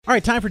All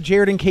right, time for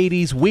Jared and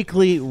Katie's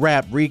weekly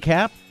rap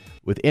recap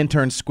with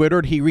intern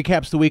Squidward. He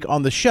recaps the week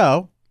on the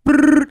show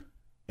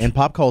and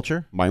pop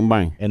culture. Bang,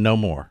 bang. And no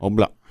more. Oh,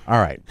 blah. All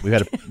right. We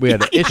had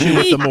an issue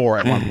with the more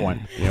at one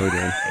point. Yeah, we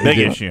did. Big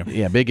issue.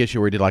 Yeah, big issue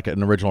where we did like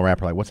an original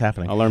rapper. Like, what's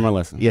happening? I learned my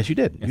lesson. Yes, you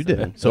did. You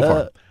did. So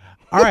far.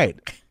 All right.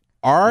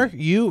 Are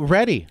you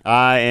ready?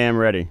 I am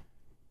ready.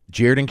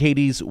 Jared and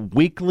Katie's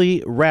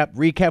weekly rap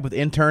recap with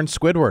intern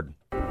Squidward.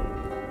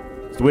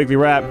 It's the weekly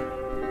rap.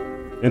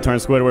 Intern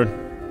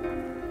Squidward.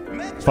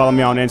 Follow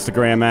me on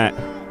Instagram at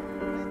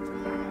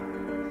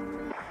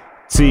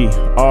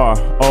TROYSANTOLLA.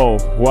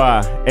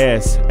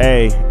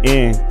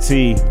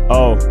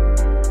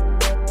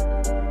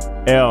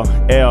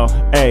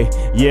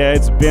 Yeah,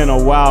 it's been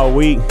a wild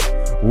week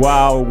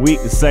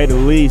to say the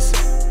least.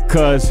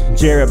 Cause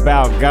Jared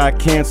Bout got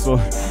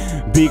canceled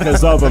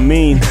because of a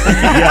meme.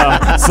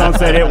 Yeah, some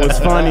said it was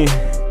funny,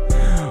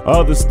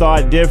 others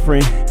thought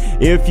different.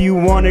 If you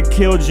want to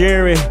kill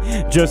Jared,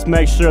 just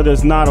make sure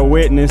there's not a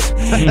witness.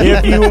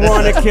 If you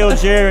want to kill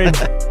Jared,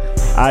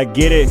 I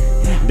get it,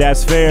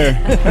 that's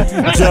fair.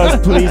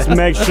 Just please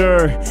make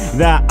sure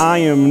that I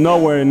am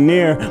nowhere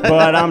near.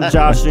 But I'm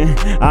joshing,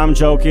 I'm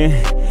joking.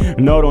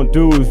 No, don't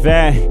do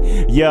that.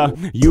 Yeah,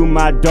 you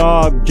my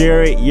dog,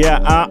 Jared.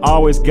 Yeah, I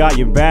always got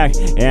your back.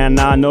 And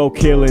I know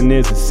killing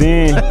is a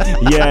sin.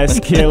 Yes,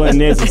 killing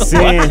is a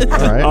sin.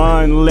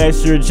 Right.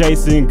 Unless you're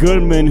Jason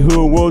Goodman,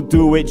 who will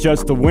do it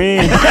just to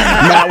win.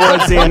 Matt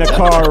was in a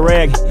car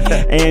wreck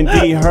and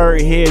he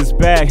hurt his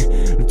back.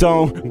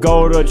 Don't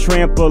go to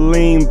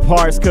trampoline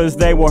parks cause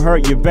they will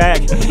hurt your back.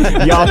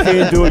 Y'all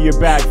can do your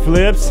back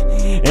flips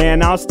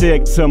and I'll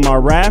stick to my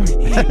rap.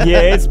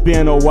 Yeah, it's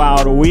been a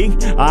wild week.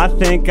 I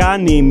think I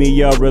need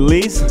me a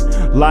release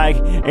like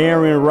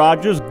Aaron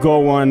Rodgers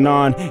going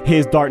on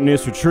his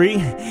darkness retreat.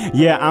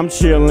 Yeah, I'm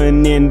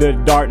chilling in the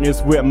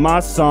darkness with my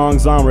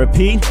songs on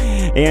repeat.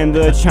 And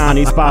the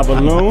Chinese spy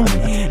balloon,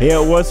 it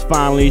was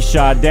finally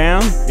shot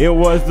down. It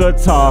was the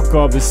talk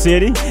of the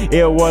city,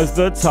 it was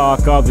the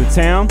talk of the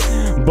town.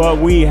 But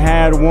we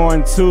had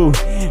one too,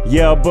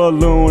 yeah,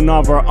 balloon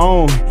of our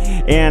own.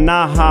 And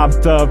I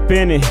hopped up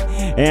in it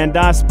and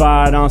I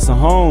spied on some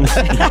homes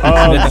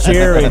of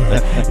Jared,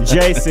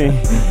 Jason,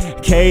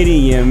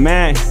 Katie, and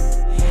Matt.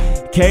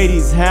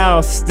 Katie's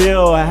house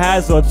still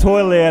has a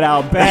toilet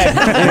out back,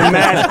 and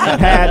Matt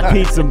had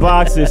pizza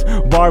boxes,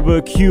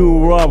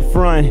 barbecue up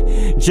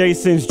front.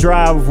 Jason's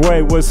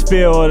driveway was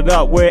filled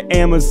up with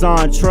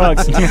Amazon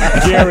trucks.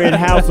 Jared's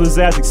house was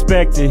as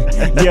expected,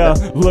 yeah,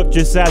 look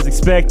just as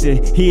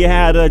expected. He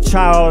had a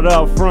child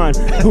up front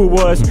who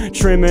was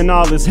trimming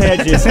all his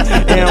hedges,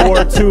 and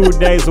we're 2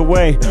 days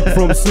away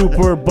from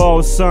Super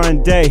Bowl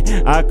Sunday.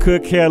 I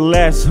could care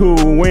less who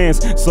wins,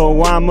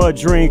 so I'ma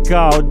drink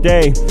all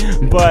day.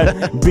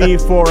 But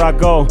before I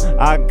go,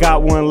 I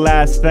got one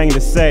last thing to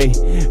say.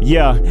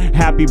 Yeah,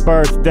 happy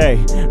birthday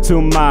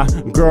to my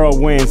girl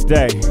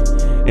Wednesday.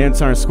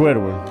 Intern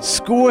Squidward.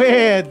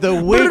 Squid, the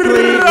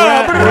weekly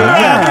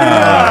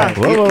rap recap.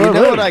 You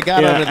know what I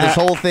got out of this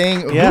whole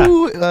thing? Yeah.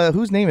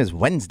 Whose name is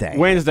Wednesday?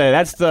 Wednesday,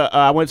 that's the,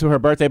 I went to her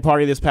birthday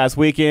party this past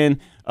weekend.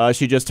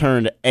 She just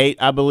turned 8,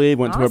 I believe.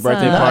 Went to her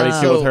birthday party.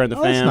 She was with her and the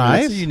fam.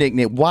 nice. That's a unique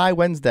name. Why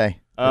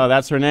Wednesday?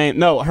 That's her name.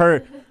 No,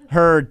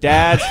 her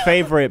dad's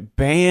favorite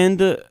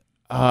band.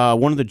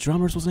 One of the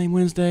drummers was named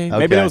Wednesday. Okay.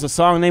 Maybe there was a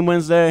song named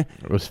Wednesday.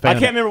 It was I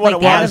can't remember what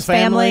Like it was. Addams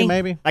Family?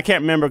 maybe? I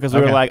can't remember because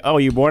we were like, "Oh,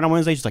 you born on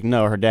Wednesday?" She's like,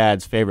 "No, her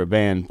dad's favorite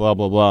band, blah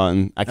blah blah,"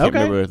 and I can't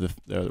remember the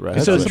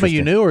rest. So is somebody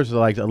you knew, or is it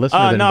like a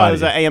listener that No, it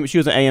was invited you? she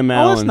was an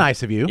AML. Oh, that's and,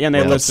 nice of you. Yeah, and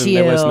they listen.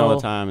 They listen all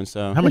the time, and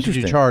so. How much did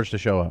you charge to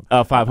show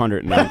up?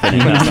 500. No, I'm kidding.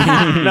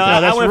 No,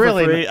 I went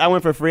really for free. I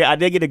went for free. I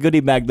did get a goodie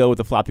bag though with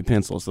a floppy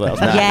pencil, so that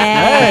was nice.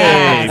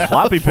 Hey,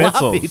 floppy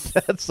pencils.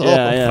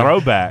 Yeah.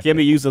 Throwback. Can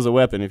be used as a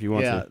weapon if you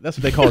want Yeah, to. that's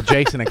what they call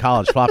Jason in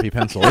college, floppy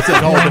pencil. It's a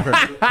whole different.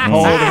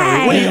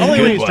 Only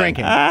when he's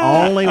drinking.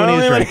 Only when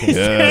he's drinking.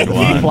 Good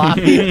one.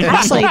 Floppy.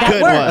 Actually, that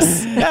Good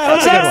works. Yeah, that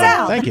was a good Checks one.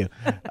 out. Thank you.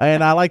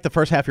 And I like the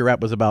first half of your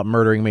rap was about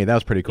murdering me. That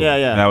was pretty cool.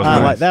 Yeah. That was I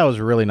nice. like that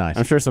was really nice.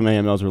 I'm sure some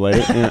AMLs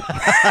related.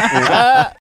 Yeah.